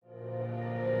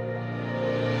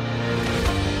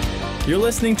You're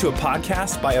listening to a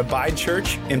podcast by Abide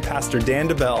Church and Pastor Dan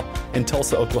DeBell in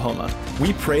Tulsa, Oklahoma.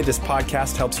 We pray this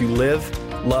podcast helps you live,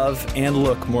 love, and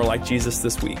look more like Jesus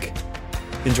this week.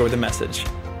 Enjoy the message.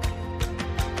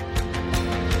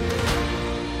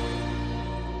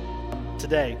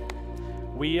 Today,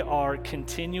 we are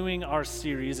continuing our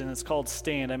series, and it's called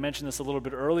Stand. I mentioned this a little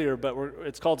bit earlier, but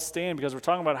it's called Stand because we're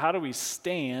talking about how do we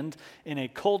stand in a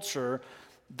culture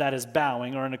that is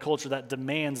bowing, or in a culture that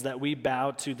demands that we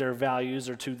bow to their values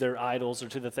or to their idols or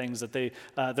to the things that they,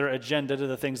 their agenda, to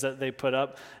the things that they put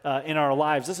up in our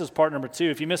lives. This is part number 2.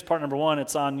 If you missed part number 1,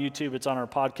 it's on YouTube, it's on our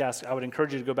podcast. I would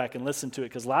encourage you to go back and listen to it,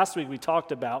 because last week we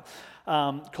talked about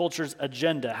culture's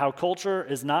agenda, how culture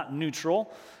is not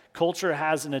neutral. Culture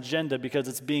has an agenda because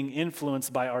it's being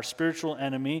influenced by our spiritual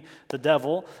enemy, the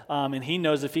devil, and he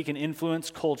knows if he can influence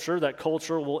culture, that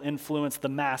culture will influence the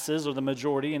masses or the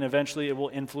majority, and eventually it will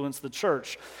influence the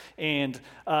church. And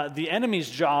the enemy's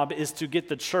job is to get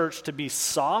the church to be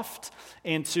soft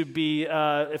and to be,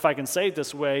 if I can say it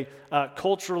this way,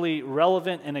 culturally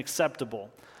relevant and acceptable.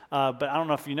 But I don't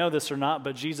know if you know this or not,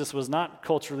 but Jesus was not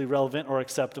culturally relevant or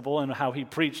acceptable in how he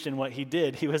preached and what he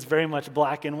did. He was very much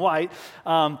black and white.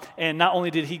 And not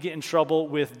only did he get in trouble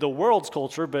with the world's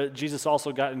culture, but Jesus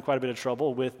also got in quite a bit of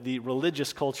trouble with the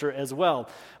religious culture as well.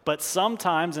 But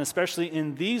sometimes, and especially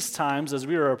in these times, as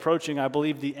we are approaching, I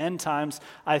believe, the end times,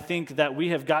 I think that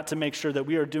we have got to make sure that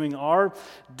we are doing our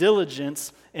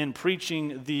diligence in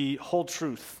preaching the whole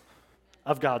truth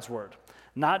of God's word.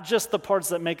 Not just the parts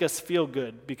that make us feel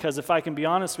good, because if I can be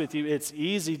honest with you, it's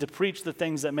easy to preach the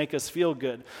things that make us feel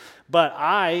good. But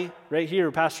I, right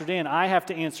here, Pastor Dan, I have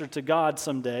to answer to God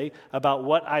someday about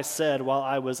what I said while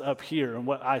I was up here and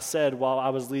what I said while I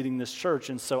was leading this church.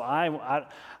 And so I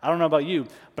don't know about you,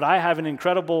 but I have an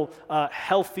incredible,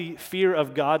 healthy fear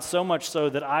of God, so much so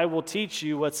that I will teach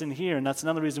you what's in here. And that's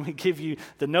another reason we give you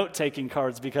the note-taking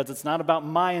cards, because it's not about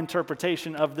my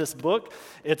interpretation of this book.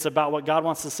 It's about what God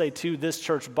wants to say to this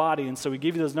church body. And so we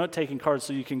give you those note-taking cards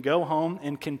so you can go home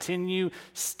and continue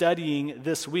studying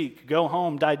this week. Go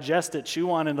home, digest it, chew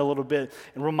on it a little bit,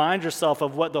 and remind yourself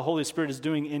of what the Holy Spirit is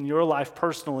doing in your life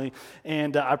personally.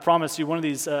 And I promise you, one of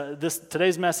these,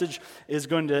 today's message is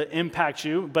going to impact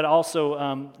you, but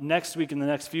also next week, in the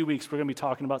next few weeks, we're going to be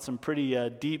talking about some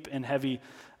pretty deep and heavy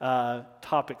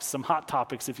topics, some hot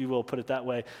topics, if you will, put it that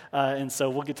way. And so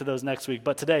we'll get to those next week.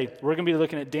 But today, we're going to be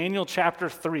looking at Daniel chapter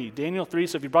 3. Daniel 3,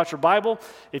 so if you brought your Bible,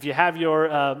 if you have your,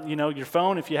 your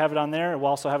phone, if you have it on there, we'll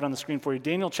also have it on the screen for you.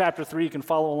 Daniel chapter 3, you can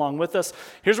follow along with us.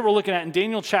 Here's what we're looking at in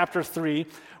Daniel chapter 3.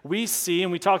 We see,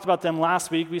 and we talked about them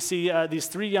last week, we see these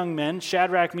 3 young men,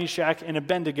 Shadrach, Meshach, and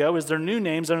Abednego, as their new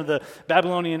names under the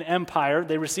Babylonian Empire.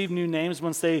 They received new names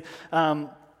once they...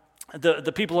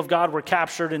 The people of God were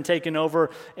captured and taken over,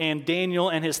 and Daniel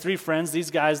and his 3 friends,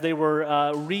 these guys, they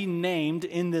were renamed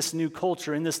in this new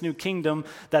culture, in this new kingdom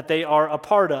that they are a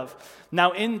part of.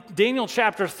 Now, in Daniel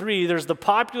chapter 3, there's the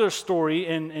popular story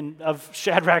of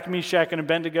Shadrach, Meshach, and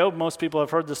Abednego. Most people have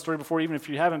heard this story before, even if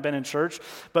you haven't been in church.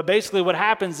 But basically what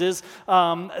happens is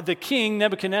the king,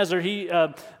 Nebuchadnezzar, he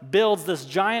builds this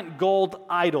giant gold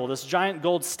idol, this giant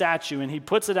gold statue, and he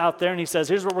puts it out there, and he says,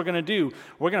 here's what we're going to do.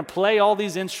 We're going to play all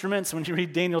these instruments. When you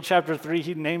read Daniel chapter 3,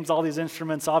 he names all these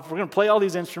instruments off. We're going to play all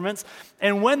these instruments,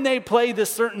 and when they play this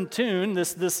certain tune,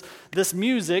 this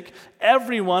music,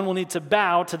 everyone will need to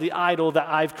bow to the idol that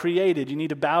I've created. You need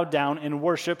to bow down and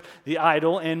worship the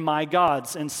idol and my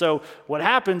gods. And so what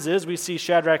happens is we see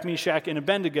Shadrach, Meshach, and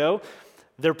Abednego.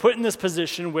 They're put in this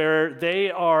position where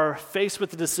they are faced with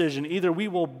the decision. Either we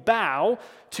will bow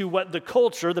to what the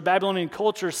culture, the Babylonian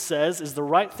culture, says is the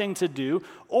right thing to do,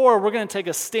 or we're going to take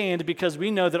a stand because we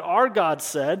know that our God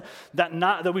said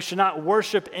that we should not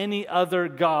worship any other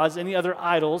gods, any other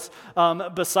idols,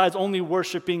 besides only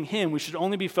worshiping Him. We should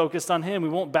only be focused on Him. We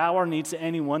won't bow our knee to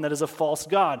anyone that is a false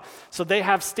god. So they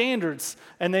have standards,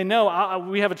 and they know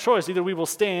we have a choice. Either we will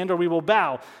stand or we will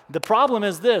bow. The problem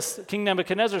is this. King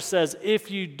Nebuchadnezzar says,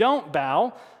 if you don't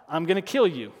bow, I'm going to kill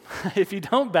you. If you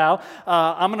don't bow,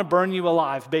 I'm going to burn you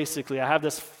alive, basically. I have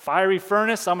this fiery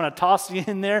furnace. I'm going to toss you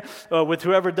in there with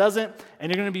whoever doesn't, and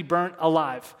you're going to be burnt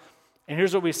alive. And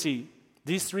here's what we see.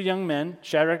 These 3 young men,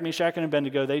 Shadrach, Meshach, and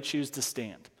Abednego, they choose to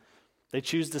stand. They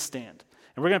choose to stand.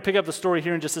 And we're going to pick up the story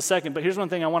here in just a second, but here's one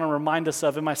thing I want to remind us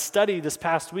of. In my study this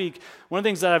past week, one of the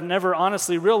things that I've never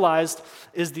honestly realized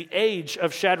is the age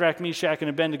of Shadrach, Meshach, and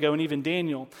Abednego, and even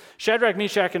Daniel. Shadrach,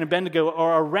 Meshach, and Abednego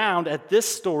are around, at this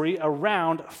story,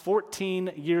 around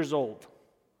 14 years old.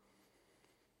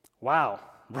 Wow,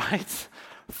 right?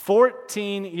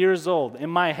 14 years old. In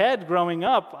my head growing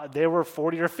up, they were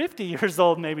 40 or 50 years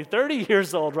old, maybe 30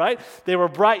 years old, right? They were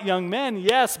bright young men,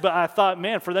 yes, but I thought,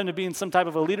 man, for them to be in some type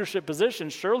of a leadership position,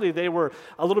 surely they were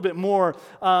a little bit more,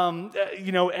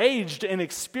 aged and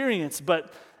experienced.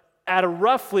 But at a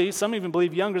roughly, some even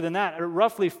believe younger than that, at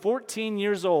roughly 14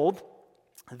 years old,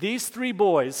 these three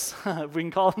boys, if we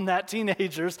can call them that,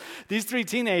 teenagers, these three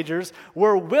teenagers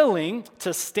were willing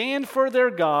to stand for their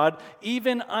God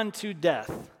even unto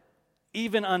death.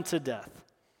 Even unto death.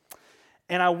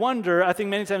 And I think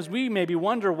many times we maybe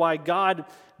wonder why God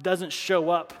doesn't show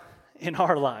up in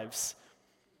our lives.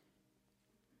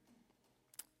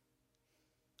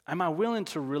 Am I willing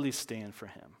to really stand for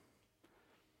him?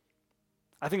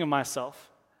 I think of myself.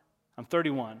 I'm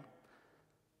 31.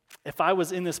 If I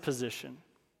was in this position,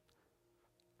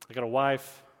 I got a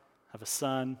wife, I have a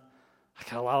son, I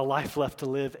got a lot of life left to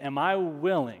live.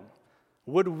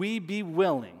 Would we be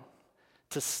willing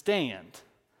to stand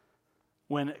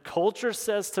when culture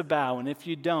says to bow, and if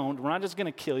you don't, we're not just going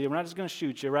to kill you, we're not just going to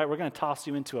shoot you, right? We're going to toss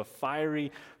you into a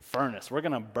fiery furnace. We're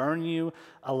going to burn you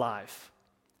alive.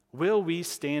 Will we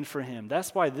stand for him?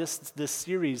 That's why this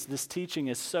series, this teaching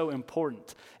is so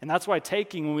important. And that's why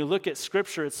when we look at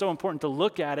Scripture, it's so important to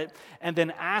look at it and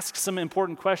then ask some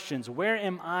important questions. Where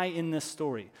am I in this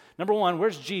story? Number one,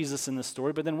 where's Jesus in this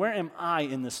story? But then where am I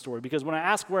in this story? Because when I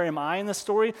ask where am I in this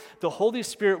story, the Holy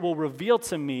Spirit will reveal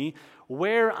to me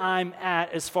where I'm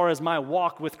at as far as my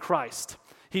walk with Christ.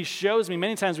 He shows me,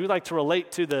 many times we like to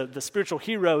relate to the spiritual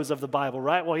heroes of the Bible,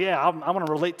 right? Well, yeah, I want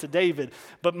to relate to David.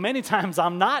 But many times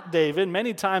I'm not David.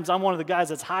 Many times I'm one of the guys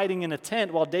that's hiding in a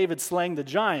tent while David's slaying the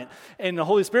giant. And the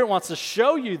Holy Spirit wants to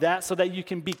show you that so that you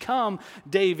can become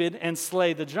David and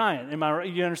slay the giant.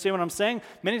 You understand what I'm saying?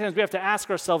 Many times we have to ask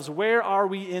ourselves, where are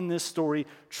we in this story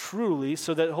truly,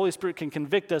 so that the Holy Spirit can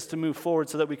convict us to move forward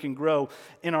so that we can grow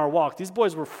in our walk. These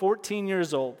boys were 14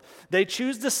 years old. They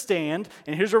choose to stand,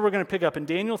 and here's where we're going to pick up. In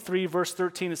Daniel 3, verse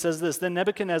 13, it says this: Then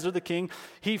Nebuchadnezzar the king,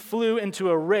 he flew into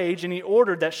a rage, and he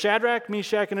ordered that Shadrach,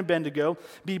 Meshach, and Abednego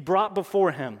be brought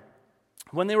before him.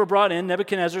 When they were brought in,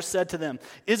 Nebuchadnezzar said to them,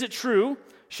 "Is it true,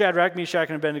 Shadrach, Meshach,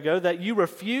 and Abednego, that you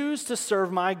refuse to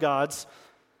serve my gods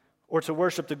or to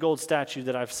worship the gold statue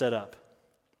that I've set up?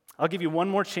 I'll give you one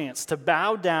more chance to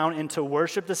bow down and to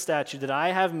worship the statue that I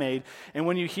have made, and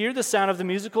when you hear the sound of the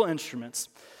musical instruments.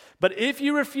 But if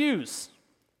you refuse,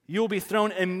 you will be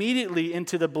thrown immediately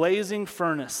into the blazing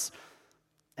furnace.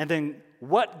 And then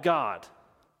what God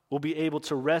will be able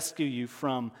to rescue you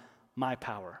from my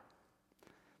power?"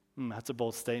 That's a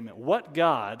bold statement. What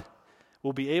God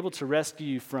will be able to rescue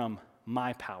you from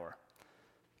my power?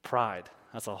 Pride.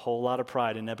 That's a whole lot of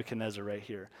pride in Nebuchadnezzar right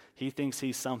here. He thinks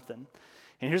he's something.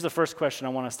 And here's the first question I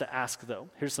want us to ask, though.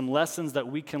 Here's some lessons that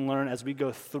we can learn as we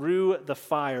go through the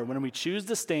fire. When we choose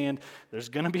to stand, there's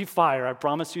going to be fire. I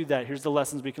promise you that. Here's the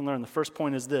lessons we can learn. The first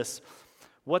point is this: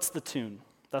 what's the tune?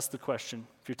 That's the question.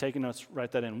 If you're taking notes,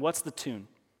 write that in. What's the tune?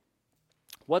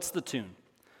 What's the tune?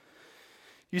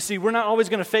 You see, we're not always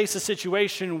going to face a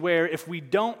situation where if we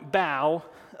don't bow,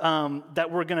 that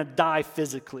we're going to die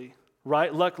physically.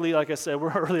 Right? Luckily, like I said,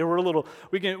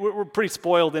 we're pretty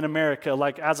spoiled in America.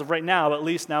 Like as of right now, at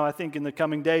least now, I think in the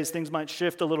coming days, things might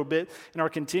shift a little bit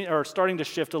and are starting to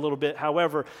shift a little bit.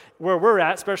 However, where we're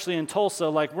at, especially in Tulsa,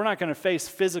 like we're not going to face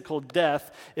physical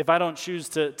death if I don't choose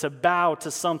to bow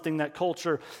to something that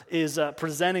culture is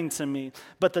presenting to me.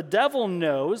 But the devil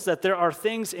knows that there are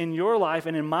things in your life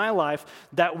and in my life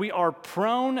that we are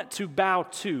prone to bow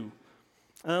to.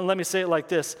 Let me say it like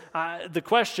this. The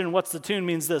question, what's the tune,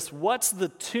 means this: what's the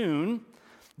tune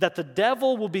that the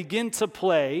devil will begin to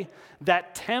play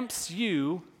that tempts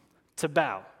you to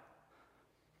bow?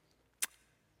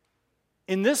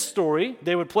 In this story,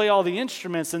 they would play all the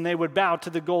instruments and they would bow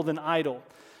to the golden idol.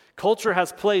 Culture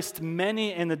has placed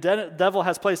many, and the devil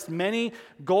has placed many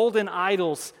golden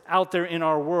idols out there in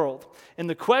our world. And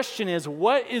the question is,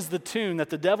 what is the tune that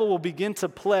the devil will begin to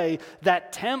play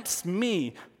that tempts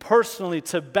me personally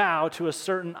to bow to a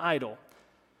certain idol?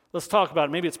 Let's talk about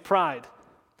it. Maybe it's pride,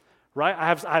 right?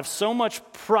 I have so much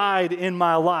pride in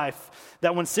my life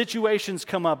that when situations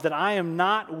come up that I am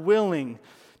not willing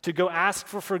to go ask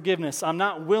for forgiveness. I'm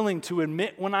not willing to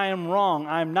admit when I am wrong.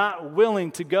 I'm not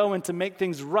willing to go and to make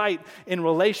things right in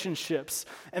relationships.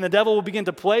 And the devil will begin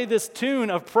to play this tune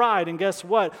of pride. And guess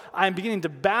what? I'm beginning to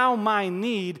bow my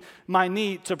knee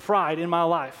to pride in my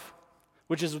life,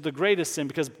 which is the greatest sin,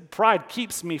 because pride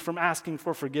keeps me from asking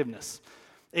for forgiveness.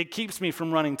 It keeps me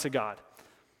from running to God.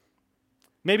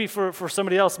 Maybe for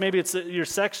somebody else, maybe it's your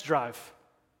sex drive.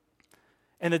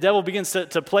 And the devil begins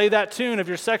to play that tune of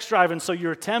your sex drive, and so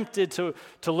you're tempted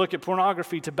to look at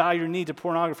pornography, to bow your knee to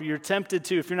pornography. You're tempted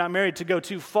to, if you're not married, to go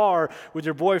too far with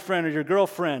your boyfriend or your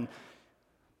girlfriend,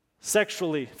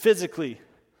 sexually, physically.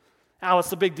 Oh,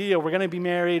 what's the big deal? We're going to be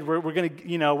married. We're going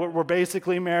to, we're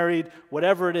basically married,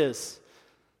 whatever it is.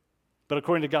 But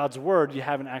according to God's word, you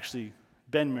haven't actually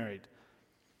been married.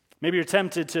 Maybe you're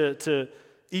tempted to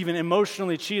even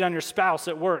emotionally cheat on your spouse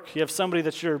at work. You have somebody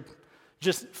that you're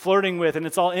just flirting with, and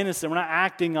it's all innocent. We're not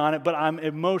acting on it, but I'm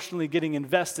emotionally getting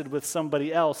invested with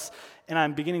somebody else, and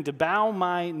I'm beginning to bow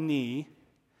my knee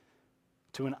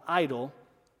to an idol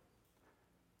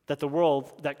that the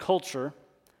world, that culture,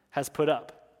 has put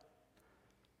up.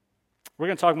 We're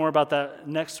going to talk more about that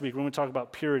next week. We're going to talk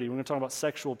about purity. We're going to talk about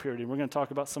sexual purity. We're going to talk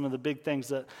about some of the big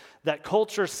things that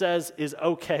culture says is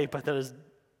okay, but that is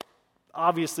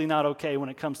obviously not okay when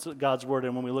it comes to God's word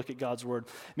and when we look at God's word.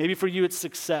 Maybe for you it's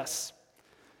success.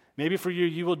 Maybe for you,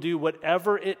 you will do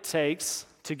whatever it takes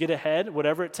to get ahead,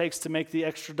 whatever it takes to make the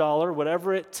extra dollar,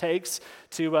 whatever it takes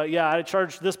to, I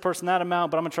charge this person that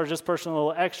amount, but I'm going to charge this person a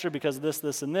little extra because of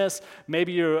this, and this.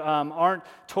 Maybe you aren't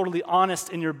totally honest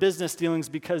in your business dealings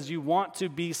because you want to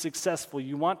be successful.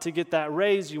 You want to get that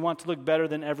raise. You want to look better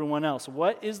than everyone else.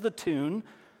 What is the tune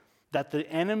that the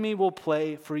enemy will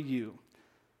play for you?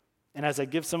 And as I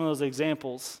give some of those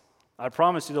examples, I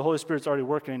promise you the Holy Spirit's already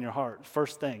working in your heart.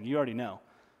 First thing, you already know.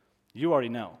 You already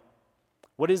know.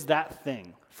 What is that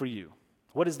thing for you?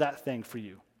 What is that thing for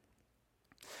you?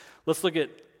 Let's look at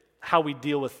how we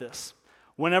deal with this.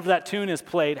 Whenever that tune is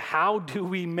played, how do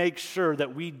we make sure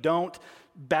that we don't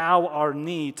bow our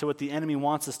knee to what the enemy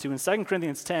wants us to? In 2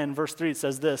 Corinthians 10, verse 3, it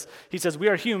says this. He says, we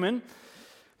are human,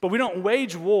 but we don't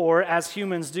wage war as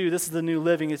humans do. This is the New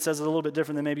Living. It says it a little bit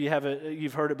different than maybe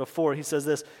you've heard it before. He says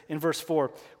this in verse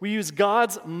 4. We use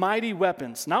God's mighty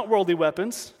weapons, not worldly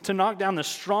weapons, to knock down the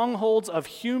strongholds of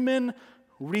human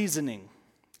reasoning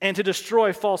and to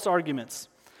destroy false arguments.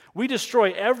 We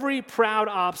destroy every proud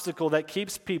obstacle that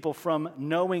keeps people from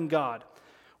knowing God.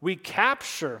 We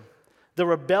capture the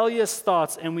rebellious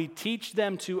thoughts and we teach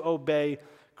them to obey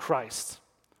Christ.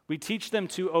 We teach them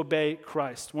to obey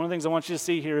Christ. One of the things I want you to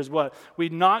see here is what? We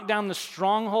knock down the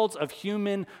strongholds of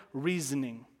human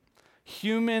reasoning.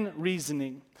 Human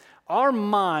reasoning. Our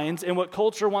minds and what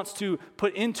culture wants to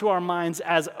put into our minds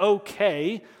as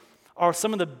okay are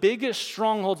some of the biggest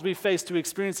strongholds we face to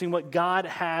experiencing what God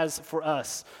has for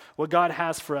us. What God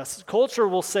has for us. Culture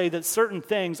will say that certain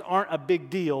things aren't a big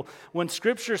deal when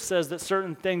Scripture says that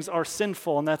certain things are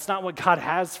sinful, and that's not what God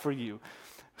has for you.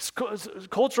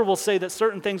 Culture will say that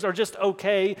certain things are just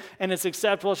okay and it's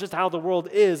acceptable, it's just how the world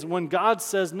is. When God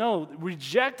says, no,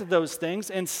 reject those things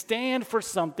and stand for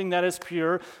something that is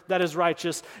pure, that is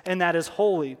righteous, and that is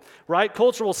holy, right?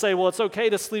 Culture will say, well, it's okay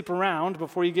to sleep around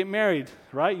before you get married,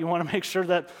 right? You want to make sure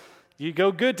that you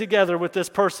go good together with this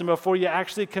person before you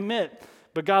actually commit.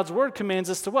 But God's word commands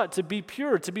us to what? To be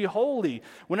pure, to be holy.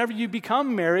 Whenever you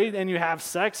become married and you have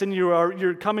sex and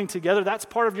you're coming together, that's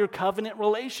part of your covenant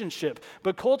relationship.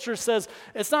 But culture says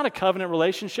it's not a covenant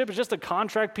relationship, it's just a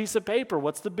contract piece of paper.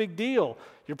 What's the big deal?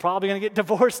 You're probably going to get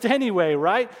divorced anyway,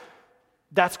 right?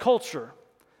 That's culture.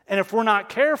 And if we're not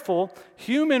careful,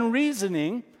 human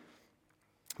reasoning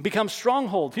becomes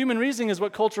stronghold. Human reasoning is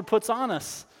what culture puts on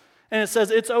us. And it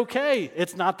says it's okay,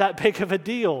 it's not that big of a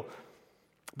deal.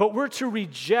 But we're to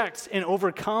reject and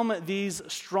overcome these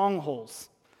strongholds.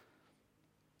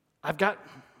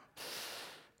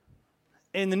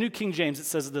 In the New King James, it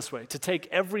says it this way, to take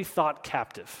every thought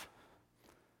captive.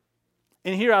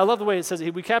 And here, I love the way it says,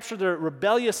 we capture their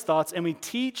rebellious thoughts and we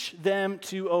teach them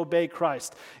to obey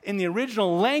Christ. In the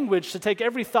original language, to take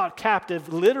every thought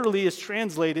captive literally is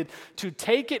translated to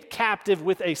take it captive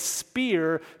with a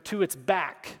spear to its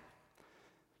back.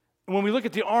 When we look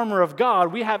at the armor of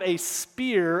God, we have a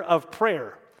spear of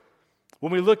prayer.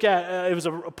 When we look at, it was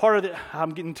a part of I'm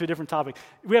getting to a different topic.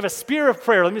 We have a spear of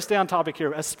prayer. Let me stay on topic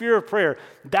here. A spear of prayer.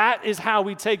 That is how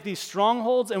we take these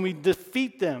strongholds and we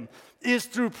defeat them, is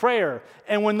through prayer.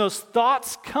 And when those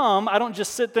thoughts come, I don't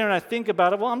just sit there and I think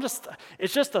about it. Well,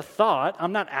 it's just a thought.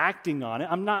 I'm not acting on it.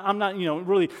 I'm not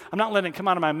letting it come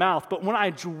out of my mouth. But when I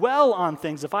dwell on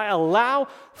things, if I allow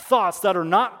thoughts that are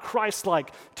not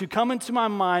Christ-like to come into my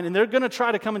mind, and they're going to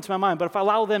try to come into my mind, but if I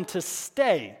allow them to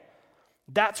stay,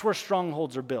 that's where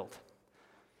strongholds are built.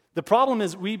 The problem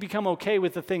is we become okay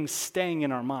with the things staying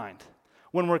in our mind.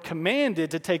 When we're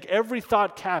commanded to take every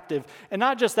thought captive, and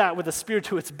not just that, with a spear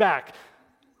to its back,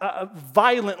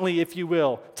 violently, if you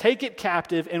will, take it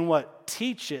captive and what?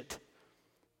 Teach it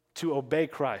to obey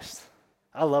Christ.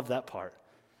 I love that part.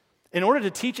 In order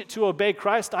to teach it to obey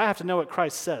Christ, I have to know what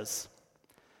Christ says.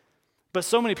 But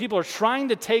so many people are trying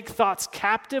to take thoughts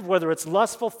captive, whether it's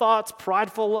lustful thoughts,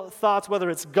 prideful thoughts, whether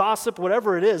it's gossip,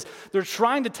 whatever it is. They're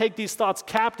trying to take these thoughts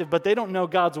captive, but they don't know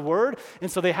God's word, and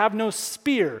so they have no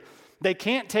spear. They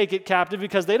can't take it captive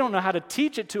because they don't know how to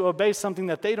teach it to obey something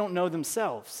that they don't know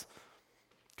themselves.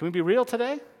 Can we be real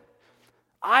today?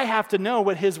 I have to know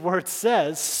what his word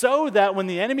says so that when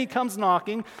the enemy comes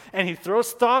knocking and he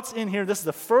throws thoughts in here, this is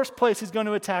the first place he's going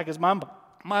to attack is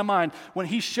my mind. When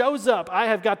he shows up, I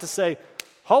have got to say,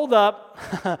 hold up,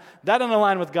 that doesn't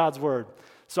align with God's word.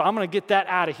 So I'm going to get that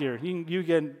out of here. You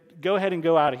can go ahead and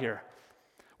go out of here.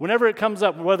 Whenever it comes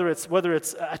up, whether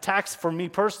it's attacks for me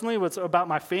personally, what's about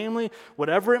my family,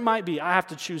 whatever it might be, I have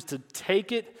to choose to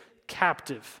take it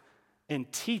captive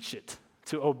and teach it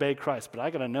to obey Christ. But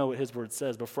I got to know what his word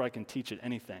says before I can teach it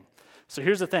anything. So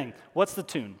here's the thing. What's the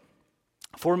tune?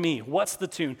 For me, what's the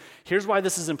tune? Here's why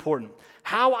this is important.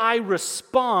 How I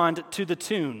respond to the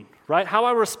tune, right? How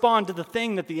I respond to the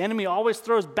thing that the enemy always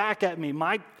throws back at me,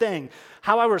 my thing.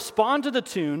 How I respond to the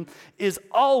tune is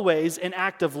always an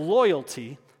act of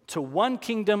loyalty to one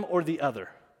kingdom or the other.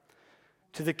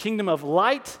 To the kingdom of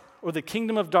light or the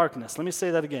kingdom of darkness. Let me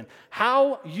say that again.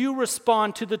 How you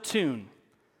respond to the tune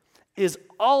is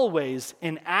always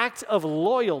an act of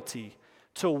loyalty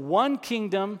to one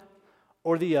kingdom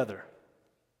or the other.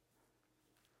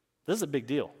 This is a big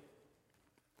deal.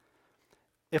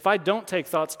 If I don't take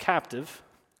thoughts captive,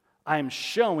 I am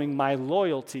showing my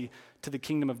loyalty to the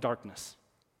kingdom of darkness.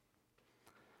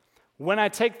 When I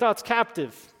take thoughts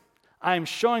captive, I am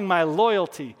showing my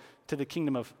loyalty to the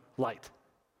kingdom of light.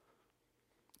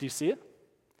 Do you see it?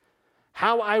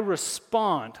 How I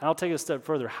respond, I'll take it a step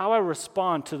further, how I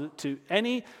respond to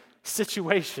any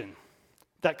situation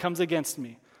that comes against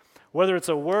me, whether it's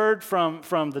a word from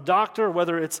the doctor,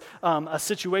 whether it's a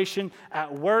situation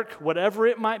at work, whatever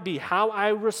it might be, how I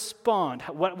respond,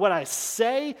 what I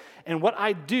say and what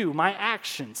I do, my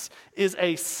actions, is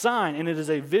a sign and it is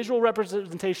a visual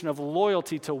representation of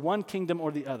loyalty to one kingdom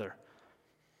or the other.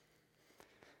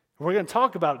 We're going to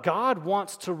talk about God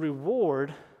wants to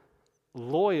reward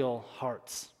loyal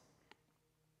hearts.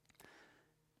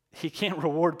 He can't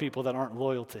reward people that aren't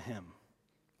loyal to him.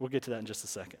 We'll get to that in just a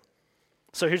second.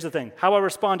 So here's the thing. How I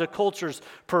respond to culture's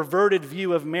perverted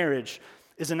view of marriage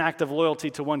is an act of loyalty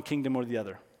to one kingdom or the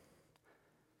other.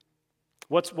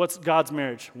 What's God's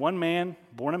marriage? One man,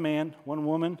 born a man, one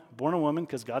woman, born a woman,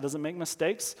 because God doesn't make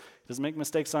mistakes. He doesn't make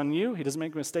mistakes on you. He doesn't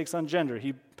make mistakes on gender.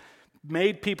 He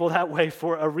made people that way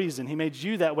for a reason. He made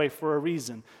you that way for a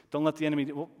reason. Don't let the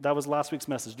enemy, that was last week's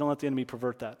message. Don't let the enemy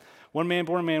pervert that. One man,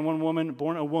 born a man, one woman,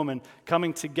 born a woman,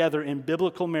 coming together in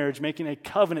biblical marriage, making a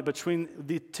covenant between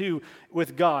the two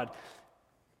with God.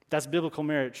 That's biblical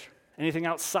marriage. Anything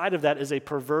outside of that is a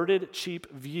perverted,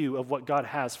 cheap view of what God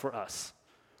has for us.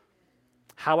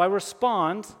 How I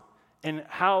respond and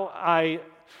how I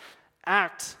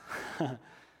act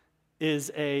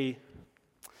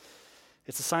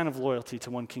it's a sign of loyalty to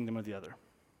one kingdom or the other.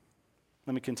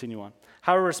 Let me continue on.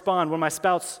 How I respond when my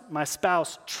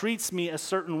spouse treats me a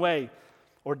certain way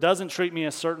or doesn't treat me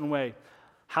a certain way.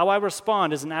 How I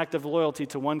respond is an act of loyalty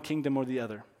to one kingdom or the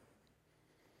other.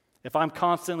 If I'm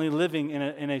constantly living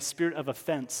in a spirit of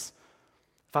offense,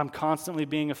 if I'm constantly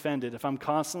being offended, if I'm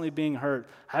constantly being hurt,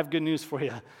 I have good news for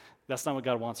you. That's not what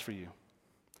God wants for you.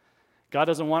 God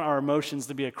doesn't want our emotions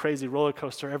to be a crazy roller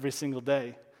coaster every single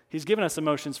day. He's given us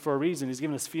emotions for a reason. He's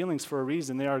given us feelings for a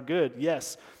reason. They are good,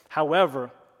 yes. However,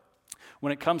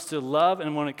 when it comes to love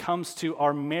and when it comes to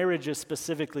our marriages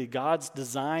specifically, God's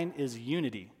design is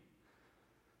unity,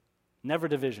 never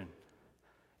division.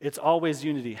 It's always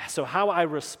unity. So how I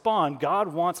respond,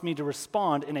 God wants me to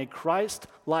respond in a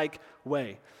Christ-like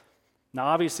way. Now,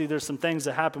 obviously, there's some things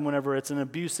that happen whenever it's an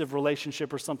abusive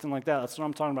relationship or something like that. That's what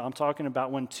I'm talking about. I'm talking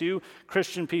about when two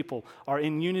Christian people are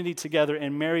in unity together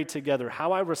and married together.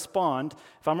 How I respond,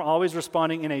 if I'm always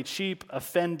responding in a cheap,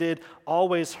 offended,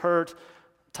 always hurt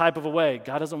type of a way,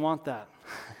 God doesn't want that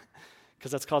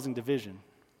because that's causing division.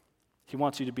 He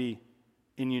wants you to be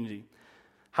in unity.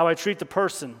 How I treat the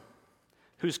person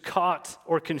who's caught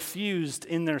or confused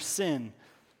in their sin,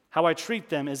 how I treat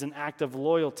them is an act of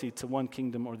loyalty to one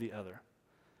kingdom or the other.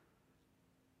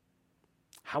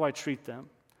 How I treat them,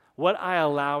 what I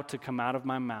allow to come out of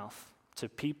my mouth to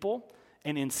people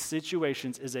and in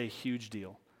situations is a huge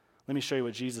deal. Let me show you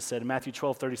what Jesus said. In Matthew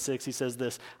 12:36, he says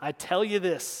this, I tell you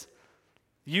this,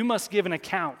 you must give an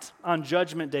account on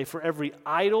Judgment Day for every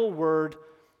idle word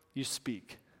you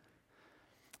speak.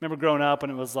 Remember growing up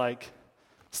and it was like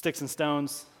sticks and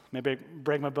stones, maybe I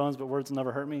break my bones, but words will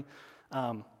never hurt me.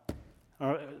 Dwight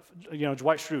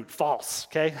Schrute, false,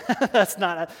 okay? That's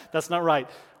not right.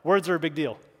 Words are a big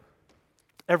deal.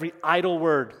 Every idle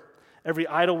word. Every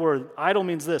idle word. Idle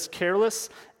means this: careless,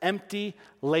 empty,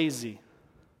 lazy.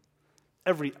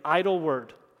 Every idle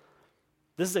word.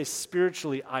 This is a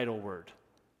spiritually idle word.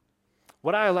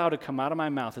 What I allow to come out of my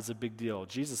mouth is a big deal.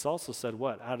 Jesus also said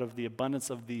what? Out of the abundance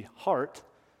of the heart,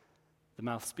 the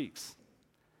mouth speaks.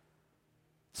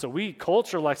 So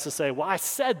culture likes to say, well, I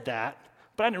said that,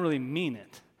 but I didn't really mean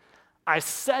it. I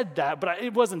said that, but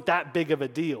it wasn't that big of a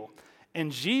deal.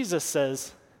 And Jesus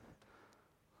says,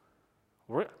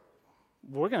 we're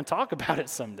going to talk about it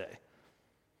someday.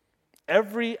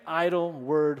 Every idle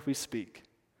word we speak.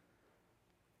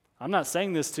 I'm not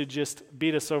saying this to just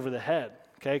beat us over the head,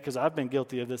 okay, because I've been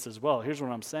guilty of this as well. Here's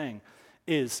what I'm saying,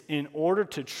 is in order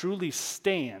to truly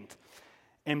stand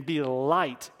and be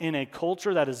light in a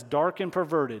culture that is dark and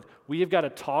perverted, we have got to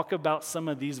talk about some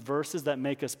of these verses that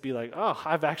make us be like, oh,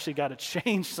 I've actually got to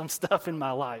change some stuff in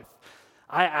my life.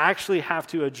 I actually have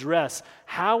to address,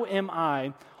 how am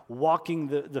I walking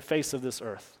the face of this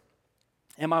earth?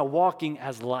 Am I walking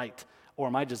as light, or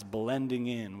am I just blending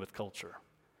in with culture?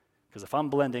 Because if I'm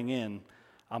blending in,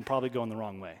 I'm probably going the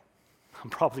wrong way. I'm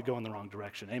probably going the wrong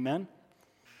direction. Amen?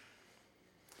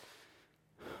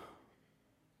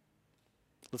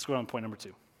 Let's go on point number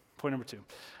 2. Point number 2.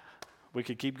 We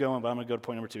could keep going, but I'm going to go to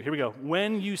point number 2. Here we go.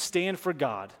 When you stand for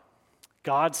God,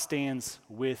 God stands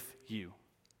with you.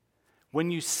 When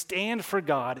you stand for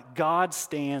God, God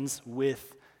stands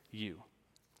with you.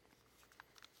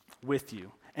 With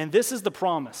you. And this is the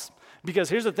promise. Because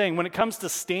here's the thing, when it comes to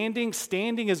standing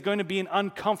is going to be an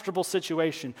uncomfortable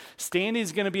situation. Standing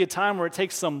is going to be a time where it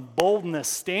takes some boldness.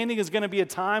 Standing is going to be a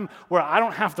time where I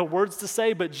don't have the words to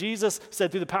say, but Jesus said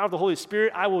through the power of the Holy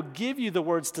Spirit, I will give you the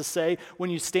words to say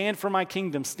when you stand for my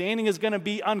kingdom. Standing is going to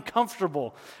be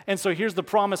uncomfortable. And so here's the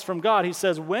promise from God. He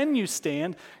says, when you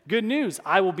stand, good news,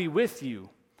 I will be with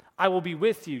you. I will be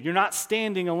with you. You're not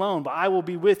standing alone, but I will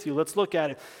be with you. Let's look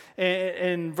at it.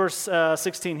 In verse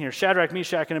 16 here, Shadrach,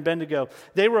 Meshach, and Abednego,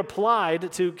 they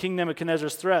replied to King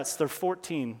Nebuchadnezzar's threats. They're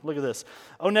 14. Look at this.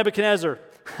 O Nebuchadnezzar,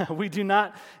 we do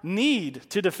not need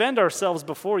to defend ourselves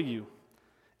before you.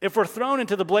 If we're thrown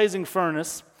into the blazing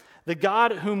furnace, the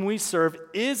God whom we serve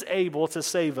is able to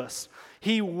save us.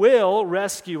 He will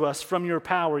rescue us from your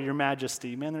power, your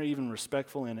majesty. Man, they're even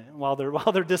respectful in it while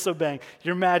they're disobeying.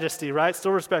 Your majesty, right?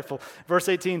 Still respectful. Verse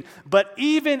 18, but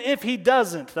even if he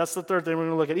doesn't, that's the third thing we're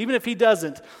going to look at. Even if he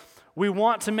doesn't, we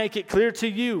want to make it clear to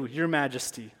you, your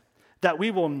majesty, that we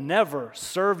will never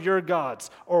serve your gods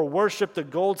or worship the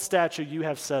gold statue you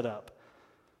have set up.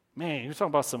 Man, you're talking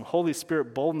about some Holy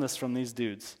Spirit boldness from these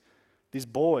dudes, these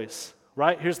boys,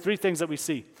 right? Here's 3 things that we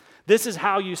see. This is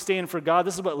how you stand for God.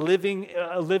 This is what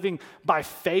living by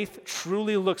faith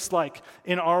truly looks like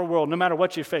in our world, no matter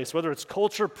what you face, whether it's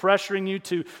culture pressuring you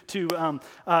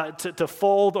to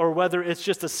fold, or whether it's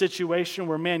just a situation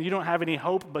where, man, you don't have any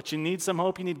hope, but you need some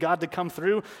hope. You need God to come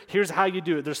through. Here's how you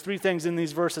do it. There's 3 things in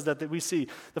these verses that we see.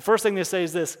 The first thing they say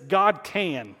is this: God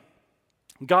can.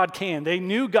 God can. They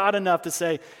knew God enough to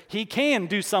say, He can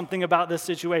do something about this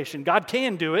situation. God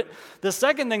can do it. The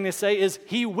second thing they say is,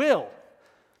 He will.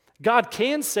 God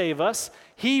can save us.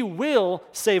 He will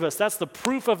save us. That's the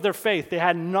proof of their faith. They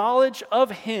had knowledge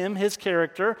of Him, His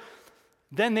character.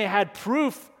 Then they had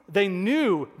proof. They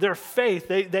knew their faith.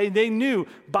 They knew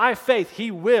by faith He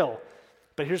will.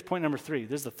 But here's point number 3.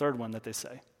 This is the third one that they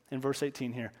say in verse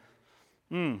 18 here.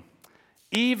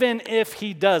 Even if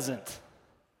He doesn't,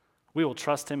 we will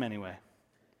trust Him anyway.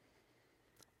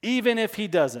 Even if He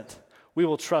doesn't, we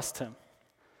will trust Him.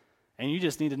 And you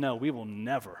just need to know, we will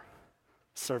never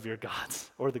serve your gods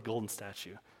or the golden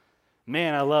statue.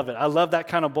 Man, I love it. I love that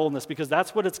kind of boldness, because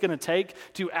that's what it's going to take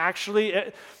to actually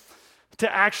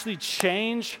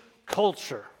change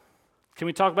culture. Can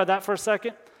we talk about that for a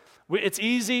second? It's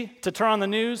easy to turn on the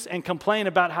news and complain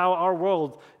about how our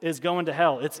world is going to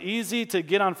hell. It's easy to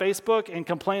get on Facebook and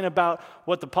complain about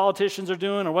what the politicians are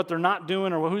doing or what they're not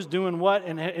doing, or who's doing what,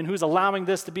 and who's allowing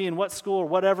this to be in what school or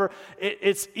whatever.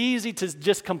 It's easy to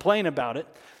just complain about it,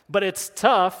 but it's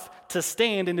tough to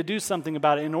stand and to do something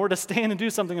about it. In order to stand and do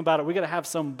something about it, we got to have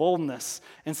some boldness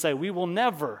and say, we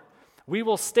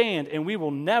will stand and we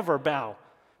will never bow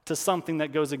to something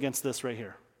that goes against this right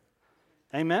here.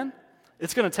 Amen?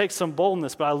 It's going to take some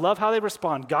boldness, but I love how they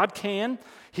respond. God can,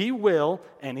 He will,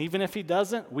 and even if He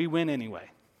doesn't, we win anyway.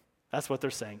 That's what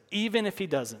they're saying. Even if He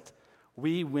doesn't,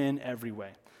 we win every way.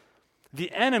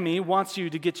 The enemy wants you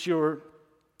to get your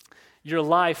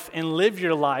life and live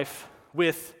your life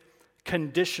with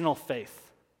conditional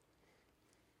faith.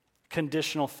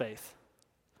 Conditional faith.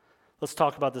 Let's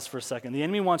talk about this for a second. The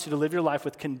enemy wants you to live your life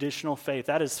with conditional faith.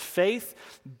 That is faith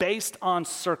based on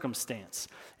circumstance.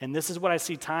 And this is what I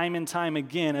see time and time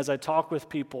again as I talk with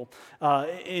people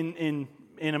in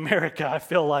America. I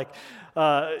feel like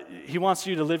he wants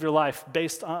you to live your life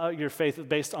based on your faith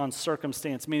based on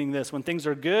circumstance, meaning this: when things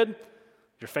are good,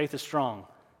 your faith is strong.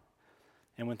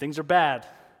 And when things are bad,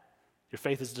 your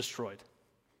faith is destroyed.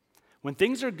 When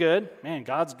things are good, man,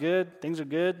 God's good, things are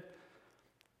good.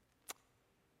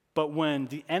 But when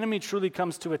the enemy truly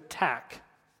comes to attack,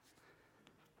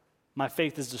 my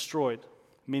faith is destroyed,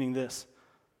 meaning this: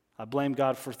 I blame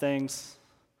God for things,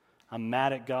 I'm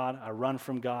mad at God, I run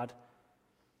from God.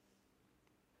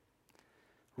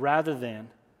 Rather than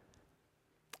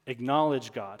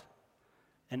acknowledge God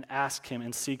and ask Him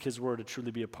and seek His word to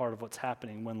truly be a part of what's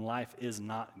happening when life is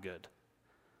not good.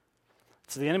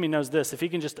 So the enemy knows this: if he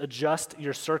can just adjust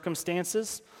your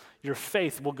circumstances, your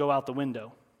faith will go out the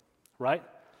window, right?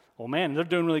 Well, man, they're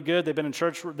doing really good. They've been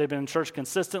in church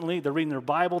consistently. They're reading their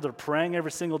Bible. They're praying every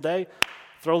single day.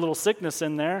 Throw a little sickness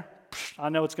in there. I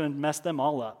know it's going to mess them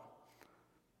all up.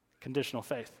 Conditional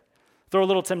faith. Throw a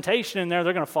little temptation in there.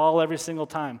 They're going to fall every single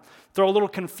time. Throw a little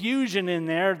confusion in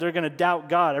there. They're going to doubt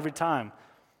God every time.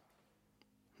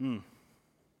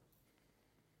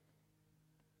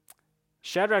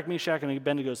 Shadrach, Meshach, and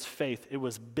Abednego's faith, it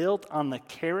was built on the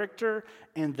character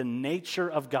and the nature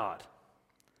of God.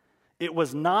 It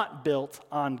was not built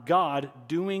on God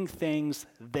doing things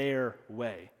their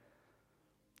way.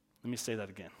 Let me say that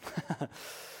again.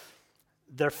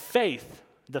 Their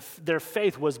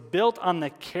faith was built on the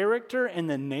character and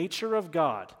the nature of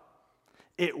God.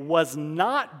 It was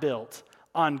not built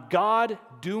on God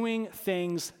doing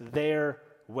things their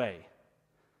way.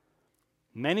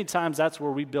 Many times that's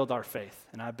where we build our faith,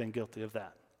 and I've been guilty of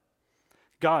that.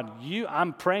 God,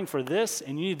 I'm praying for this,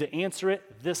 and you need to answer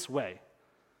it this way.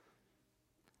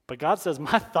 But God says,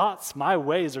 my thoughts, my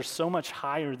ways are so much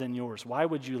higher than yours. Why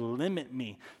would you limit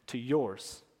me to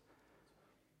yours?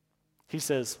 He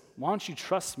says, why don't you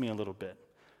trust me a little bit?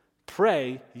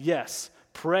 Pray, yes.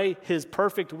 Pray His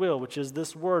perfect will, which is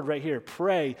this word right here.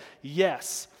 Pray,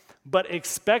 yes. But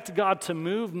expect God to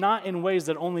move not in ways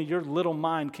that only your little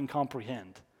mind can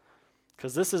comprehend.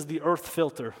 Because this is the earth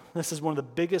filter. This is one of the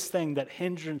biggest things that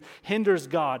hinders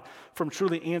God from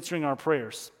truly answering our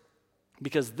prayers.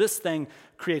 Because this thing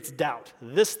creates doubt.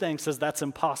 This thing says that's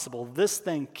impossible. This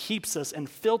thing keeps us and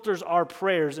filters our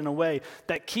prayers in a way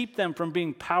that keep them from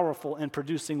being powerful and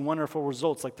producing wonderful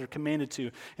results like they're commanded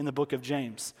to in the book of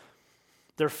James.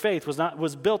 Their faith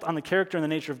was built on the character and the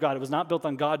nature of God. It was not built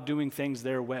on God doing things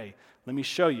their way. Let me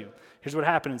show you. Here's what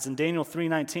happens. In Daniel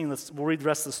 3:19, we'll read the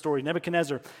rest of the story.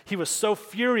 Nebuchadnezzar, he was so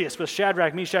furious with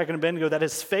Shadrach, Meshach, and Abednego that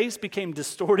his face became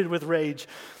distorted with rage.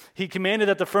 He commanded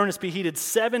that the furnace be heated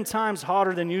 7 times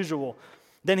hotter than usual.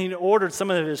 Then he ordered some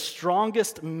of his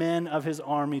strongest men of his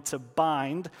army to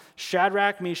bind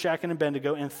Shadrach, Meshach, and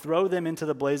Abednego and throw them into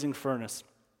the blazing furnace.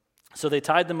 So they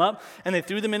tied them up, and they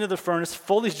threw them into the furnace,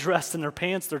 fully dressed in their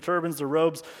pants, their turbans, their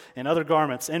robes, and other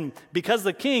garments. And because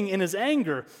the king, in his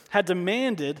anger, had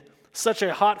demanded such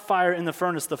a hot fire in the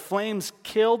furnace, the flames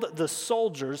killed the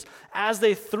soldiers as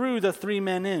they threw the 3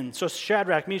 men in. So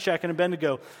Shadrach, Meshach, and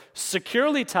Abednego,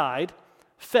 securely tied,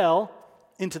 fell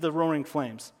into the roaring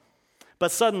flames.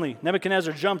 But suddenly,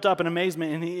 Nebuchadnezzar jumped up in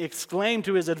amazement, and he exclaimed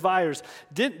to his advisors,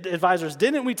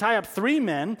 "Didn't we tie up 3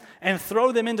 men and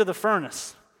throw them into the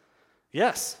furnace?"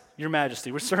 "Yes, your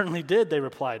majesty, we certainly did," they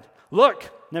replied. "Look,"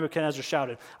 Nebuchadnezzar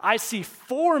shouted, "I see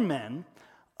 4 men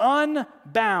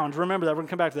unbound," remember that, we're going to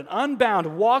come back to that,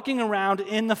 unbound, walking around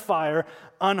in the fire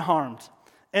unharmed.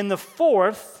 And the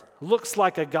 4th looks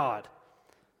like a god.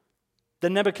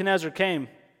 Then Nebuchadnezzar came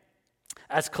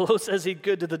as close as he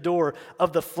could to the door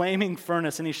of the flaming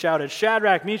furnace, and he shouted,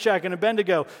 "Shadrach, Meshach, and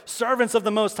Abednego, servants of the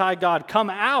Most High God, come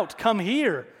out, come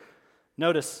here."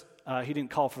 Notice he didn't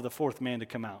call for the 4th man to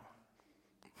come out,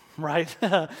 right?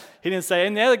 He didn't say,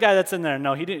 "And the other guy that's in there."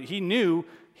 No, he didn't. He knew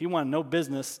he wanted no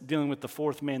business dealing with the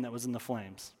 4th man that was in the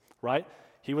flames, right?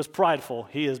 He was prideful.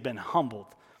 He has been humbled.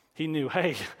 He knew,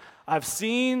 hey, I've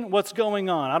seen what's going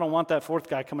on. I don't want that 4th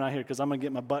guy coming out here because I'm going to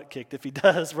get my butt kicked if he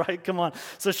does, right? Come on.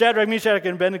 So Shadrach, Meshach,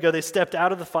 and Abednego, they stepped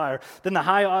out of the fire. Then the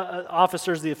high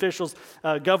officers, the officials,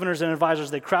 governors, and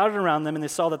advisors, they crowded around them, and they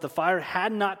saw that the fire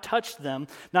had not touched them.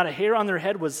 Not a hair on their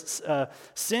head was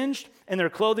singed, and their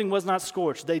clothing was not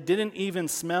scorched. They didn't even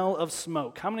smell of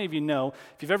smoke. How many of you know,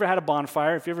 if you've ever had a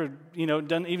bonfire, if you've ever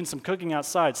done even some cooking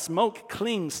outside, smoke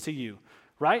clings to you,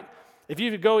 right? If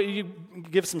you go, you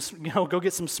give some, go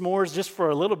get some s'mores just for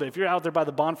a little bit. If you're out there by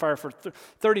the bonfire for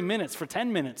 30 minutes, for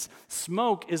 10 minutes,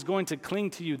 smoke is going to cling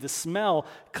to you. The smell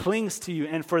clings to you.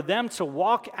 And for them to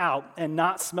walk out and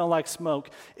not smell like smoke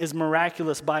is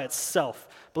miraculous by itself.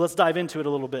 But let's dive into it a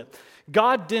little bit.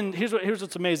 God didn't, here's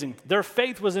what's amazing. Their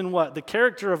faith was in what? The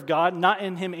character of God, not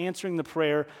in him answering the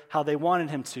prayer how they wanted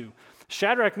him to.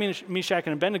 Shadrach, Meshach,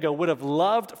 and Abednego would have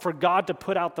loved for God to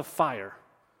put out the fire,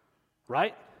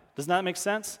 right? Doesn't that make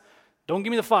sense? Don't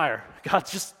give me the fire. God,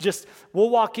 just we'll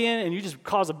walk in and you just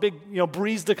cause a big,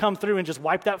 breeze to come through and just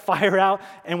wipe that fire out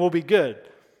and we'll be good.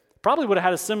 Probably would have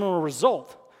had a similar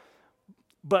result.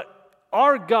 But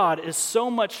our God is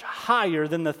so much higher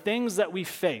than the things that we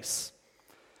face.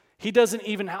 He doesn't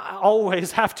even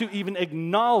always have to even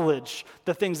acknowledge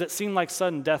the things that seem like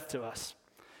sudden death to us.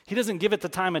 He doesn't give it the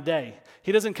time of day.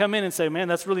 He doesn't come in and say, man,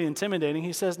 that's really intimidating.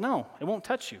 He says, no, it won't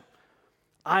touch you.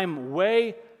 I'm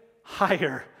way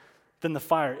higher than the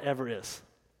fire ever is.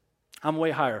 I'm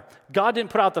way higher. God didn't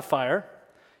put out the fire.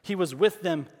 He was with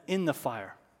them in the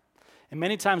fire. And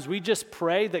many times we just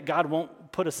pray that God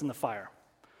won't put us in the fire.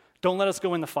 Don't let us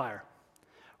go in the fire.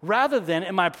 Rather than,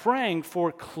 am I praying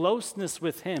for closeness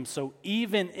with him, so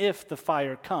even if the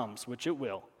fire comes, which it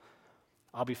will,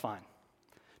 I'll be fine.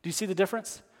 Do you see the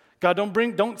difference? God,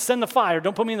 don't send the fire,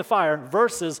 don't put me in the fire,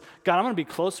 versus, God, I'm going to be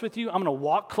close with you, I'm going to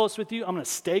walk close with you, I'm going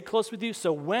to stay close with you,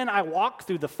 so when I walk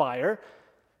through the fire,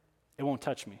 it won't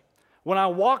touch me. When I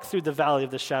walk through the valley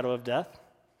of the shadow of death,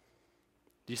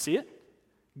 do you see it?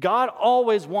 God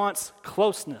always wants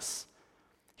closeness.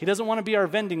 He doesn't want to be our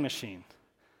vending machine.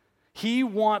 He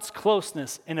wants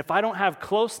closeness, and if I don't have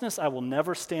closeness, I will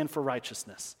never stand for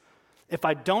righteousness. If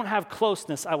I don't have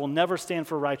closeness, I will never stand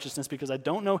for righteousness because I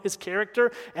don't know his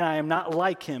character and I am not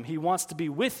like him. He wants to be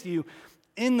with you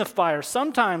in the fire.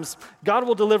 Sometimes God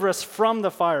will deliver us from the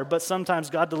fire, but sometimes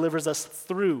God delivers us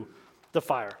through the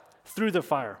fire. Through the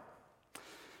fire.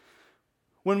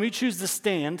 When we choose to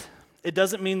stand, it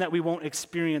doesn't mean that we won't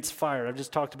experience fire. I've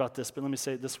just talked about this, but let me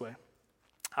say it this way.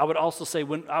 I would say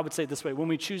it this way. When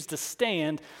we choose to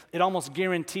stand, it almost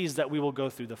guarantees that we will go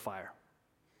through the fire.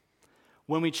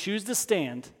 When we choose to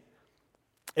stand,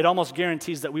 it almost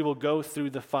guarantees that we will go through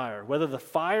the fire. Whether the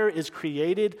fire is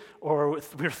created or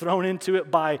we're thrown into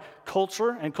it by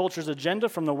culture and culture's agenda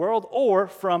from the world or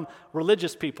from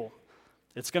religious people.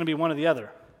 It's going to be one or the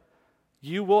other.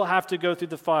 You will have to go through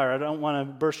the fire. I don't want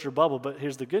to burst your bubble, but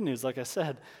here's the good news. Like I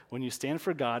said, when you stand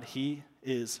for God, he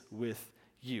is with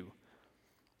you.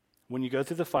 When you go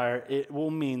through the fire, it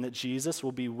will mean that Jesus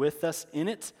will be with us in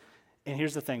it. And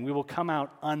here's the thing, we will come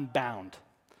out unbound.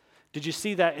 Did you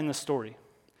see that in the story?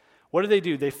 What did they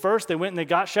do? They went and they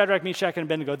got Shadrach, Meshach, and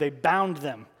Abednego. They bound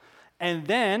them. And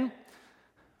then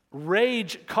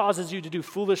rage causes you to do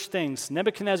foolish things.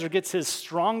 Nebuchadnezzar gets his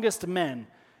strongest men,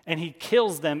 and he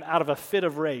kills them out of a fit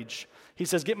of rage. He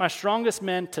says, get my strongest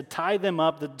men to tie them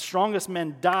up. The strongest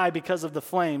men die because of the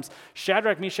flames.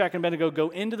 Shadrach, Meshach, and Abednego go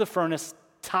into the furnace,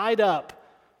 tied up.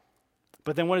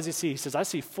 But then what does he see? He says, I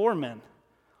see 4 men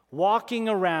walking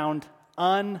around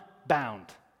unbound.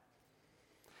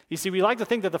 You see, we like to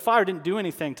think that the fire didn't do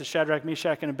anything to Shadrach,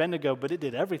 Meshach, and Abednego, but it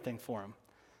did everything for them.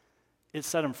 It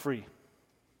set them free.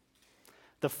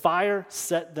 The fire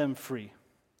set them free.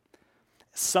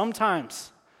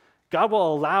 Sometimes God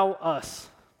will allow us.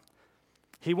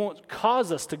 He won't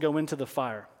cause us to go into the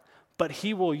fire, but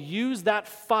he will use that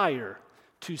fire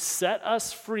to set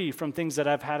us free from things that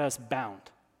have had us bound.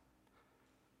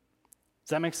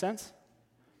 Does that make sense?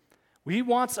 He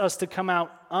wants us to come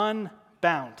out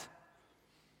unbound.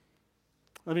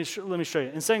 Let me show you.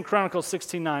 In 2 Chronicles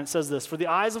 16:9, it says this, for the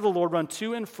eyes of the Lord run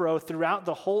to and fro throughout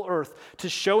the whole earth to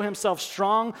show himself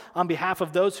strong on behalf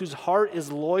of those whose heart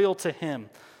is loyal to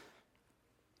him.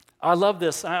 I love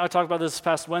this. I talked about this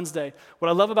past Wednesday. What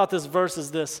I love about this verse is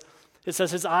this. It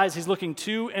says his eyes, he's looking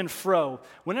to and fro.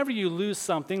 Whenever you lose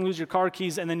something, lose your car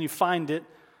keys, and then you find it,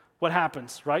 what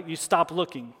happens, right? You stop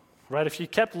looking. Right? If you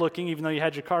kept looking, even though you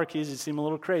had your car keys, you seem a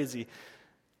little crazy.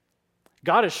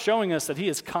 God is showing us that he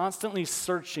is constantly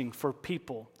searching for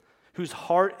people whose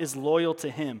heart is loyal to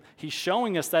him. He's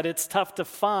showing us that it's tough to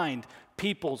find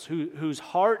people whose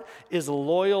heart is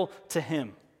loyal to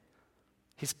him.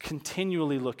 He's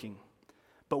continually looking.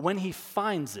 But when he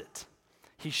finds it,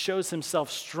 he shows himself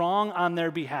strong on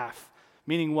their behalf.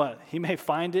 Meaning what? He may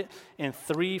find it in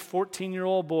 3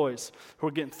 14-year-old boys who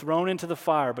are getting thrown into the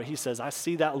fire, but he says, I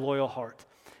see that loyal heart.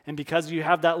 And because you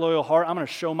have that loyal heart, I'm going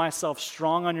to show myself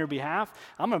strong on your behalf.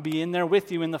 I'm going to be in there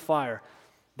with you in the fire.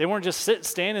 They weren't just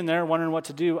standing there wondering what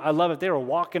to do. I love it. They were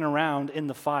walking around in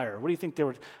the fire. What do you think they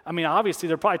were? I mean, obviously,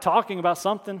 they're probably talking about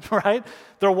something, right?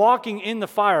 They're walking in the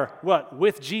fire. What?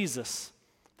 With Jesus,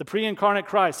 the pre-incarnate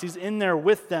Christ. He's in there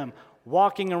with them,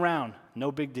 walking around.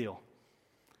 No big deal.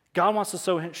 God wants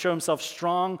to show himself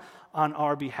strong on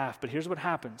our behalf. But here's what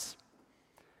happens.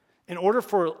 In order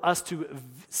for us to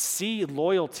see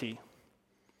loyalty,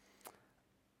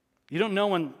 you don't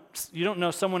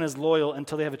know someone is loyal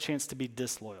until they have a chance to be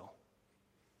disloyal.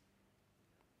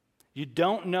 You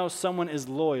don't know someone is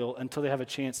loyal until they have a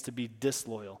chance to be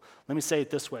disloyal. Let me say it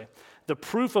this way. The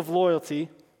proof of loyalty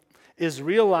is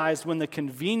realized when the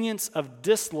convenience of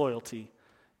disloyalty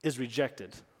is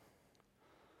rejected.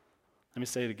 Let me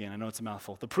say it again. I know it's a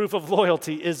mouthful. The proof of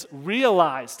loyalty is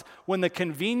realized when the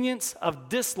convenience of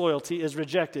disloyalty is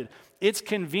rejected. It's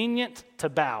convenient to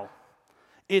bow.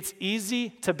 It's easy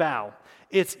to bow.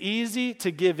 It's easy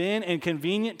to give in and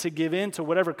convenient to give in to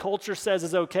whatever culture says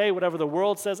is okay, whatever the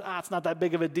world says, it's not that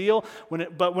big of a deal.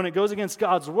 But when it goes against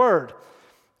God's word,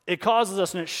 it causes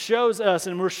us and it shows us,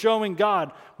 and we're showing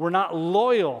God we're not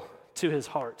loyal to his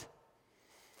heart.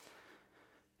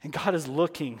 And God is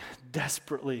looking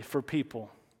desperately for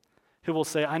people who will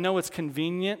say, I know it's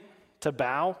convenient to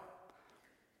bow,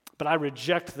 but I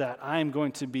reject that. I am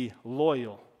going to be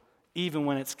loyal, even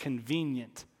when it's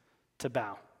convenient to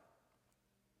bow.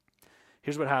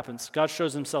 Here's what happens. God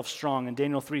shows himself strong in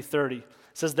Daniel 3:30. It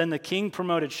says, then the king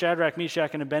promoted Shadrach,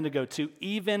 Meshach, and Abednego to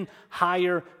even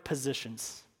higher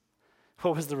positions.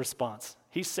 What was the response?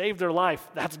 He saved their life.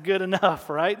 That's good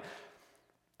enough, right?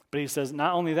 But he says,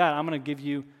 not only that, I'm going to give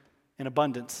you an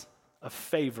abundance of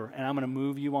favor, and I'm going to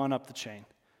move you on up the chain.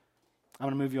 I'm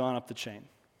going to move you on up the chain.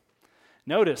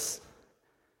 Notice,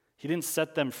 he didn't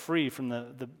set them free from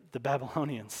the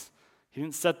Babylonians. He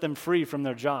didn't set them free from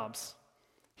their jobs.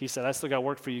 He said, I still got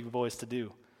work for you boys to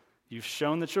do. You've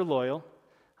shown that you're loyal.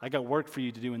 I got work for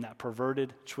you to do in that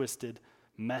perverted, twisted,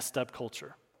 messed up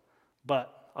culture.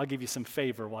 But I'll give you some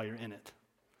favor while you're in it.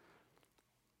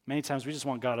 Many times we just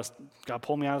want God,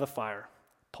 pull me out of the fire.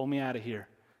 Pull me out of here.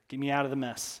 Get me out of the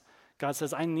mess. God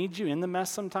says, I need you in the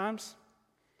mess sometimes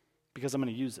because I'm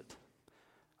going to use it.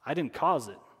 I didn't cause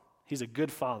it. He's a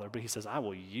good father, but he says, I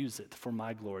will use it for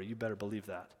my glory. You better believe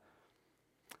that.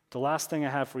 The last thing I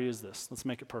have for you is this. Let's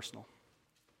make it personal.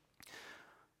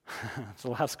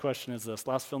 The last question is this.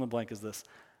 Last fill in the blank is this.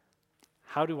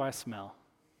 How do I smell?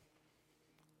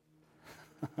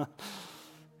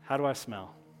 How do I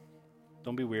smell?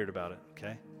 Don't be weird about it,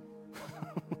 okay?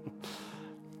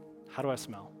 How do I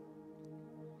smell?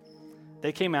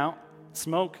 They came out.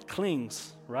 Smoke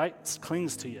clings, right? It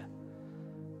clings to you.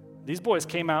 These boys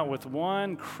came out with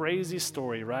one crazy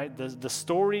story, right? The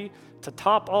story to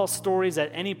top all stories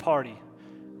at any party,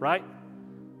 right?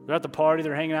 They're at the party,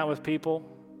 they're hanging out with people.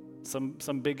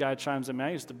 Some big guy chimes in, man,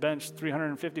 I used to bench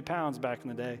 350 pounds back in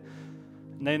the day.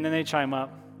 And then they chime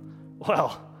up,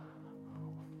 well,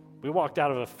 we walked out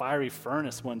of a fiery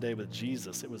furnace one day with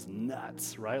Jesus. It was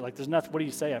nuts, right? Like there's nothing, what do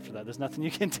you say after that? There's nothing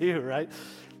you can do, right?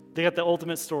 They got the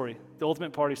ultimate story, the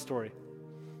ultimate party story.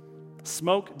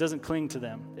 Smoke doesn't cling to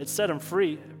them. It set them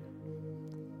free.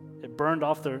 It burned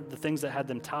off the things that had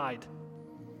them tied.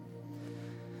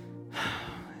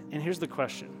 And here's the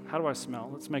question. How do I smell?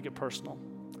 Let's make it personal.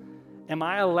 Am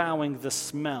I allowing the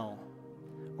smell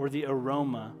or the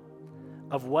aroma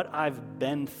of what I've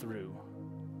been through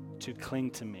to cling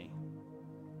to me?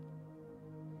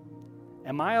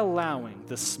 Am I allowing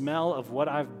the smell of what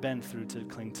I've been through to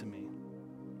cling to me?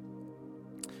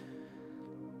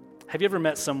 Have you ever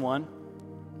met someone,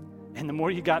 and the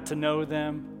more you got to know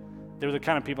them, they were the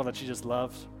kind of people that you just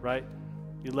loved, right?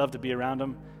 You love to be around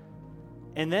them.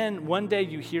 And then one day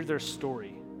you hear their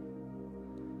story,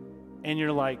 and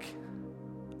you're like,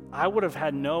 I would have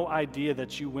had no idea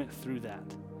that you went through that.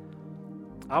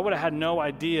 I would have had no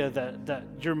idea that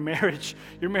your marriage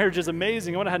is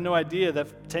amazing. I would have had no idea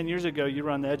that 10 years ago you were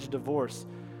on the edge of divorce.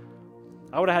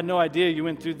 I would have had no idea you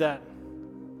went through that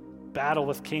battle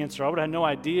with cancer. I would have had no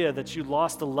idea that you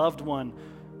lost a loved one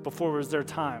before it was their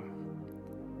time.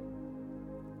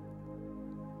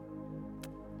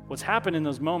 What's happened in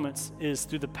those moments is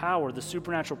through the power, the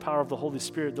supernatural power of the Holy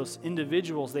Spirit, those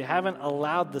individuals, they haven't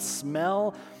allowed the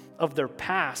smell of their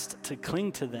past to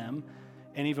cling to them,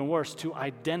 and even worse, to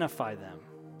identify them.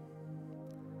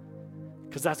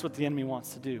 Because that's what the enemy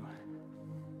wants to do.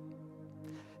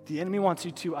 The enemy wants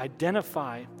you to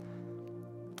identify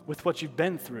with what you've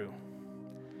been through.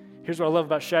 Here's what I love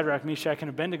about Shadrach, Meshach, and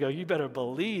Abednego. You better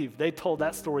believe they told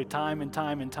that story time and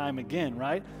time and time again,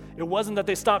 right? It wasn't that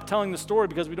they stopped telling the story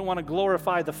because we don't want to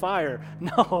glorify the fire.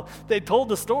 No, they told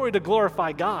the story to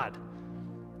glorify God.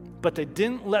 but they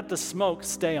didn't let the smoke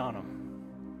stay on them.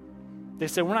 They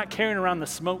said, we're not carrying around the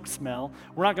smoke smell.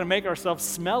 We're not going to make ourselves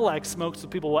smell like smoke so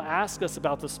people will ask us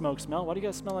about the smoke smell. Why do you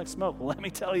guys smell like smoke? Well, let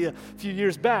me tell you, a few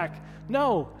years back,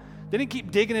 no. They didn't keep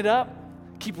digging it up,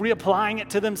 keep reapplying it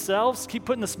to themselves, keep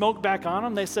putting the smoke back on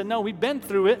them. They said, no, we've been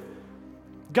through it.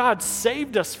 God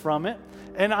saved us from it,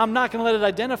 and I'm not going to let it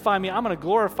identify me. I'm going to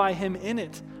glorify him in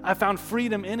it. I found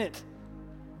freedom in it.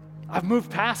 I've moved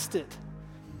past it.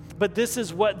 But this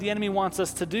is what the enemy wants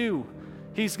us to do.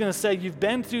 He's going to say, you've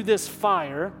been through this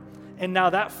fire, and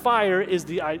now that fire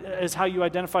is how you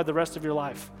identify the rest of your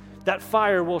life. That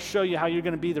fire will show you how you're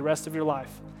going to be the rest of your life.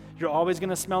 You're always going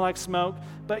to smell like smoke,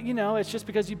 but it's just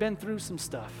because you've been through some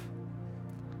stuff.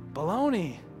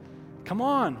 Baloney. Come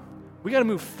on. We got to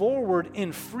move forward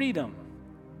in freedom.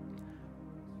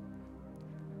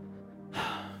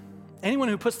 Anyone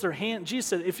who puts their hand, Jesus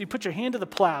said, if you put your hand to the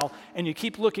plow and you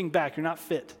keep looking back, you're not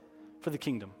fit for the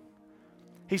kingdom.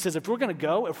 He says, if we're going to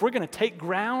go, if we're going to take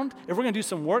ground, if we're going to do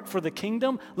some work for the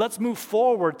kingdom, let's move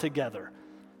forward together.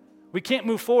 We can't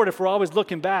move forward if we're always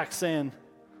looking back saying,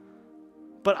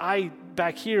 but I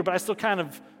still kind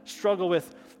of struggle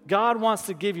with, God wants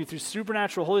to give you, through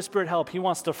supernatural Holy Spirit help, he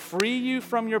wants to free you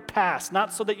from your past,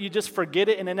 not so that you just forget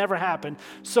it and it never happened,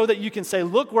 so that you can say,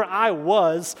 look where I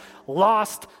was,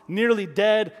 lost, nearly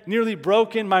dead, nearly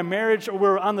broken, my marriage,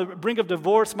 we're on the brink of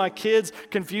divorce, my kids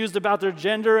confused about their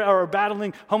gender or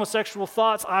battling homosexual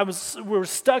thoughts. We were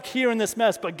stuck here in this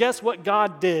mess, but guess what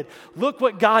God did? Look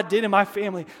what God did in my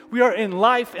family. We are in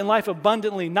life and life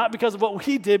abundantly, not because of what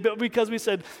we did, but because we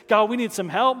said, God, we need some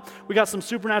help. We got some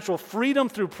supernatural freedom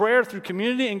through prayer, through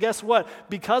community, and guess what?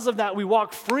 Because of that, we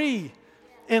walk free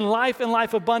in life and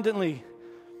life abundantly.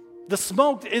 The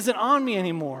smoke isn't on me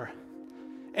anymore.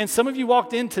 And some of you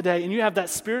walked in today and you have that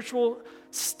spiritual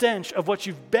stench of what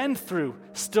you've been through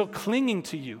still clinging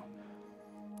to you,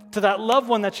 to that loved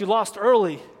one that you lost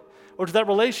early, or to that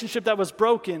relationship that was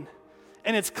broken,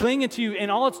 and it's clinging to you, and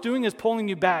all it's doing is pulling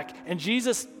you back. And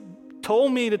Jesus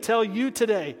told me to tell you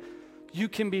today, you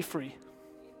can be free.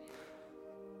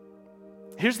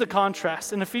 Here's the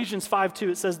contrast. In Ephesians 5:2,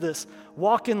 it says this,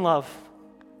 walk in love,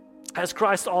 as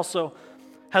Christ also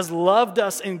has loved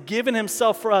us and given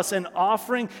himself for us, an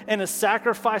offering and a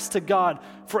sacrifice to God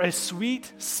for a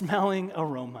sweet-smelling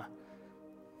aroma.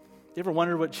 You ever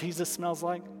wonder what Jesus smells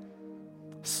like?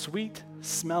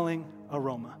 Sweet-smelling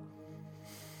aroma.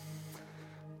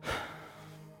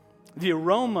 The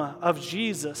aroma of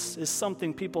Jesus is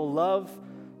something people love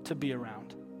to be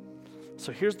around.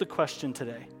 So here's the question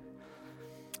today.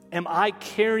 Am I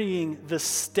carrying the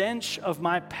stench of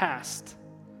my past,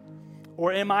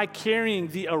 or am I carrying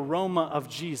the aroma of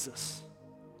Jesus?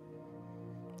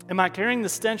 Am I carrying the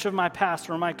stench of my past,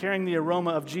 or am I carrying the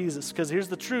aroma of Jesus? Because here's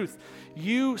the truth.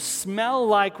 You smell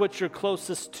like what you're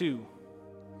closest to.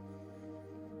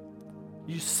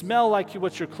 You smell like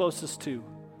what you're closest to.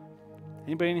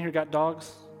 Anybody in here got dogs?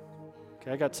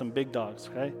 Okay, I got some big dogs,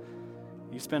 okay?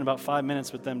 You spend about 5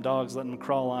 minutes with them dogs, letting them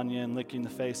crawl on you and lick you in the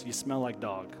face. You smell like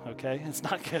dog, okay? It's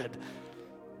not good.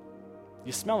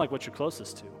 You smell like what you're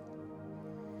closest to.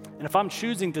 And if I'm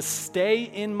choosing to stay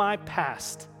in my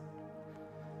past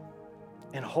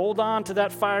and hold on to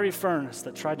that fiery furnace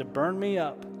that tried to burn me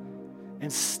up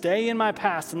and stay in my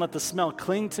past and let the smell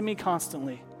cling to me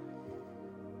constantly,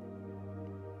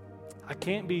 I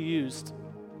can't be used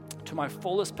to my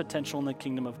fullest potential in the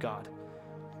kingdom of God,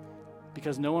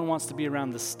 because no one wants to be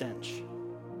around the stench.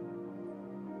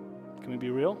 Can we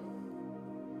be real?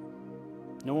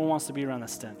 No one wants to be around the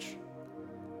stench.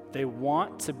 They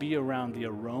want to be around the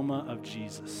aroma of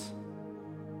Jesus.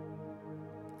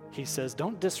 He says,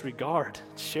 don't disregard.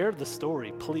 Share the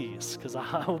story, please, because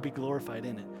I will be glorified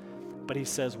in it. But he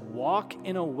says, walk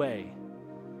in a way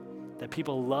that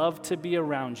people love to be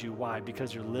around you. Why?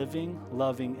 Because you're living,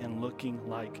 loving, and looking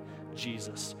like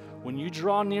Jesus. When you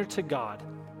draw near to God,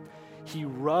 he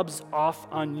rubs off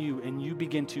on you, and you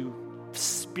begin to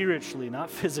spiritually,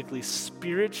 not physically,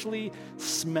 spiritually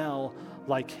smell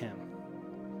like him.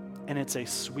 And it's a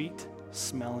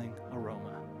sweet-smelling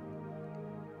aroma.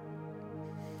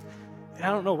 And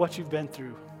I don't know what you've been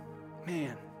through.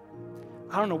 Man,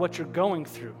 I don't know what you're going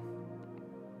through.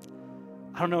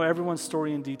 I don't know everyone's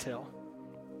story in detail.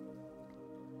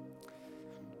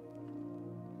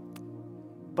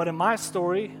 But in my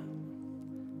story,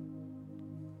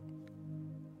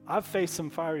 I've faced some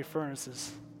fiery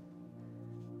furnaces.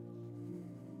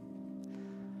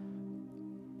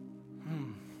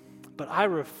 But I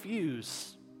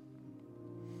refuse.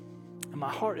 And my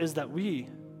heart is that we,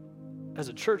 as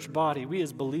a church body, we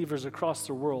as believers across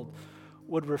the world,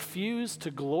 would refuse to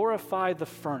glorify the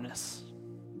furnace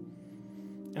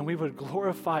and we would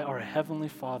glorify our Heavenly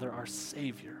Father, our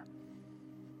Savior.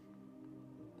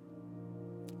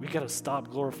 We got to stop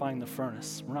glorifying the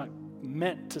furnace. We're not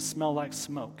meant to smell like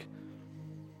smoke.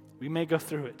 We may go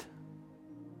through it,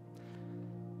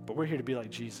 but we're here to be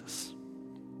like Jesus.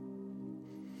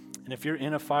 And if you're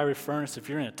in a fiery furnace, if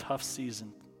you're in a tough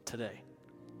season today,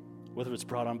 whether it's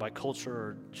brought on by culture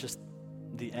or just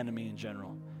the enemy in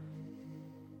general,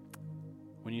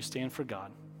 when you stand for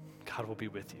God, God will be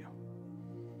with you.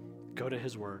 Go to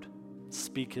His Word,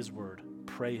 speak His Word,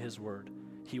 pray His Word.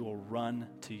 He will run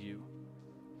to you.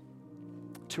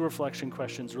 2 reflection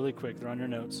questions really quick. They're on your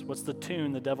notes. What's the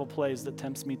tune the devil plays that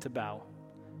tempts me to bow?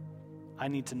 I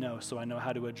need to know so I know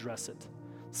how to address it.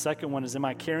 Second one is, am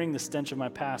I carrying the stench of my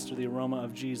past or the aroma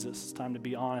of Jesus? It's time to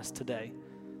be honest today.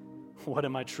 What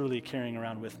am I truly carrying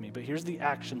around with me? But here's the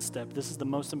action step. This is the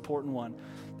most important one.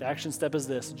 The action step is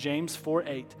this. James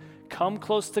 4:8. Come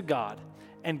close to God,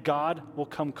 and God will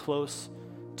come close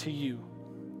to you.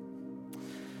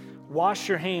 Wash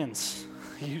your hands,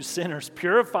 you sinners.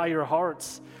 Purify your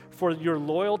hearts, for your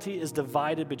loyalty is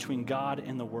divided between God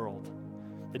and the world.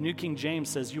 The New King James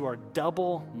says you are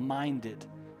double-minded.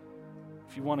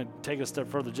 If you want to take it a step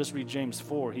further, just read James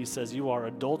 4. He says you are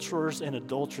adulterers and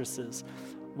adulteresses.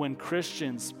 When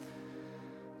Christians,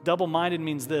 double-minded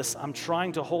means this: I'm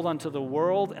trying to hold on to the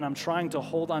world and I'm trying to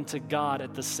hold on to God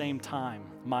at the same time.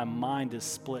 My mind is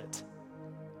split.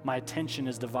 My attention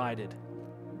is divided.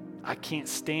 I can't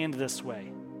stand this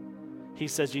way. He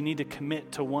says you need to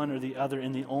commit to one or the other,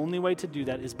 and the only way to do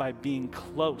that is by being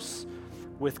close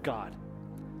with God.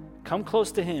 Come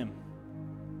close to Him.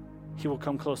 He will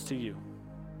come close to you.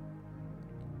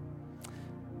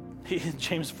 In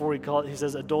James 4, he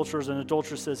says adulterers and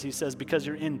adulteresses. He says because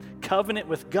you're in covenant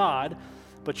with God,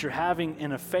 but you're having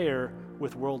an affair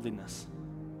with worldliness.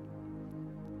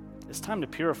 It's time to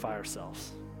purify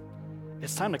ourselves.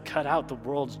 It's time to cut out the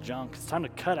world's junk. It's time to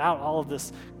cut out all of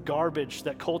this garbage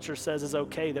that culture says is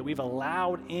okay, that we've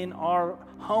allowed in our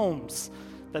homes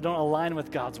that don't align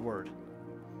with God's word.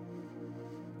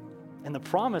 And the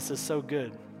promise is so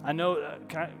good. I know,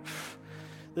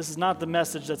 this is not the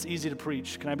message that's easy to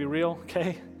preach. Can I be real?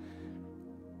 Okay?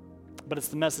 But it's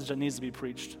the message that needs to be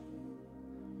preached.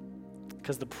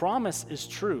 Because the promise is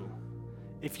true.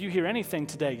 If you hear anything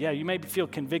today, yeah, you may feel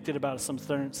convicted about some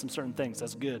certain things.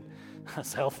 That's good.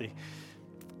 That's healthy.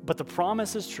 But the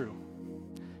promise is true.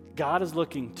 God is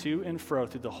looking to and fro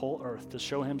through the whole earth to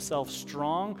show Himself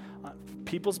strong on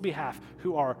people's behalf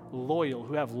who are loyal,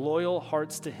 who have loyal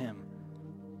hearts to Him.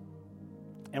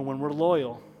 And when we're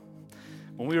loyal,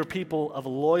 when we are people of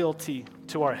loyalty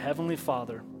to our Heavenly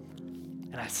Father,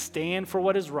 and I stand for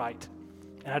what is right,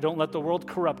 and I don't let the world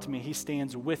corrupt me, He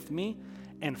stands with me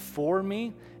and for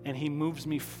me, and He moves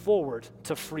me forward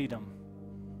to freedom.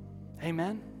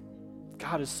 Amen?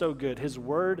 God is so good. His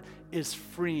word is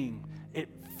freeing. It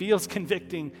feels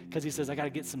convicting because He says, I got to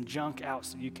get some junk out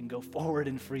so you can go forward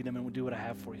in freedom and we'll do what I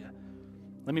have for you.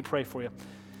 Let me pray for you.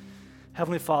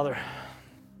 Heavenly Father,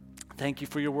 thank You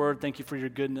for Your word. Thank You for Your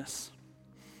goodness.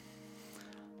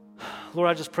 Lord,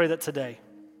 I just pray that today,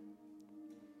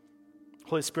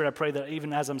 Holy Spirit, I pray that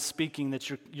even as I'm speaking,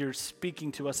 that you're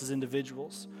speaking to us as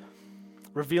individuals,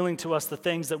 revealing to us the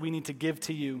things that we need to give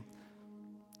to You,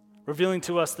 revealing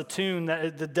to us the tune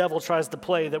that the devil tries to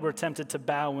play that we're tempted to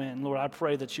bow in. Lord, I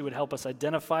pray that You would help us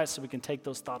identify so we can take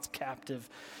those thoughts captive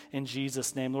in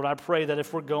Jesus' name. Lord, I pray that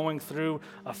if we're going through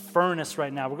a furnace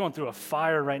right now, we're going through a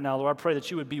fire right now, Lord, I pray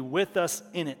that You would be with us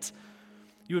in it.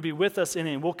 You would be with us in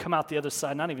it, and we'll come out the other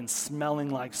side not even smelling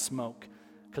like smoke,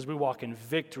 because we walk in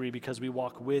victory because we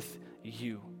walk with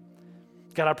You.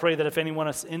 God, I pray that if any one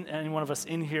of us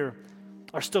in here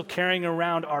are still carrying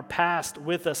around our past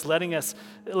with us, letting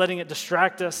it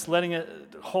distract us, letting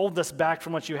it hold us back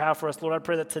from what You have for us, Lord, I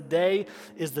pray that today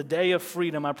is the day of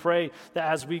freedom. I pray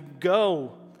that as we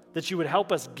go, that You would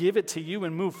help us give it to You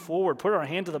and move forward, put our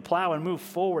hand to the plow and move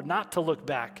forward, not to look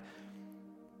back,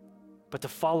 but to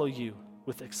follow You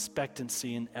with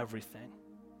expectancy in everything.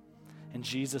 In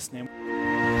Jesus' name.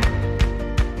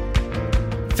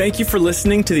 Thank you for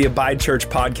listening to the Abide Church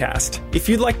podcast. If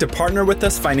you'd like to partner with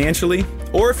us financially,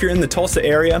 or if you're in the Tulsa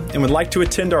area and would like to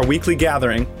attend our weekly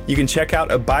gathering, you can check out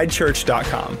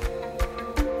abidechurch.com.